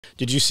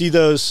Did you see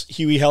those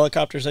Huey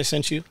helicopters I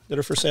sent you that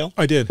are for sale?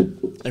 I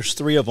did. There's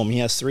 3 of them. He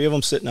has 3 of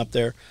them sitting up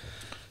there.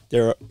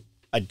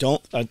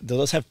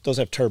 Those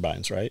have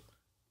turbines, right?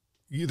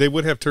 They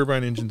would have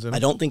turbine engines in them. I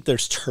don't think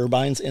there's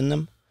turbines in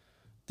them.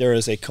 There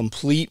is a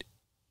complete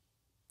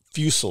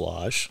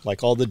fuselage,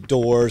 like all the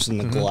doors and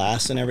the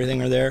glass and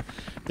everything are there.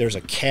 There's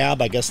a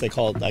cab, I guess they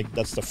call it, like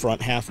that's the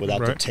front half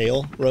without the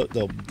tail,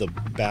 the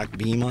back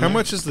beam on it. How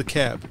much is the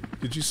cab?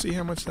 Did you see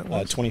how much that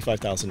was?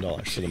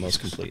 $25,000 for the most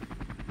complete.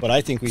 But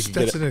I think we could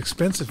get it. That's an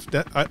expensive.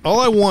 All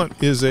I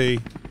want is a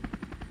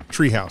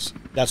treehouse.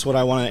 That's what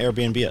I want an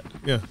Airbnb it.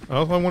 Yeah,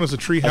 all I want is a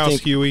treehouse,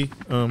 Huey.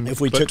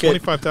 If we took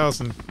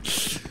 25,000,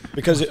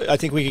 because I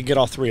think we could get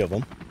all 3 of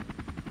them.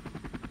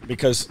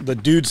 Because the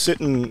dude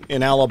sitting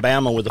in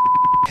Alabama with the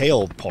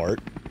tail part,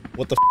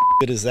 what the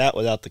is that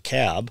without the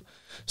cab?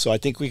 So I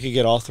think we could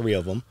get all 3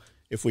 of them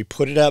if we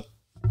put it up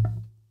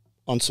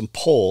on some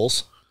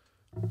poles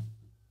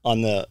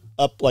on the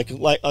up, like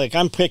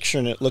I'm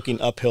picturing it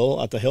looking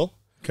uphill at the hill.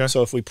 Okay.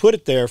 So if we put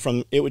it there,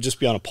 it would just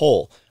be on a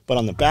pole. But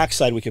on the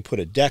backside, we could put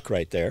a deck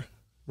right there.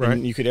 Right.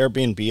 And you could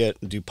Airbnb it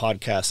and do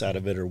podcasts out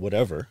of it or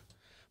whatever.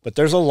 But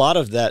there's a lot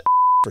of that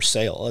for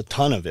sale, a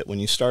ton of it. When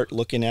you start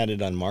looking at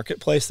it on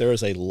Marketplace, there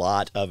is a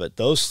lot of it.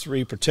 Those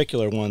 3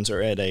 particular ones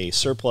are at a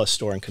surplus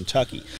store in Kentucky.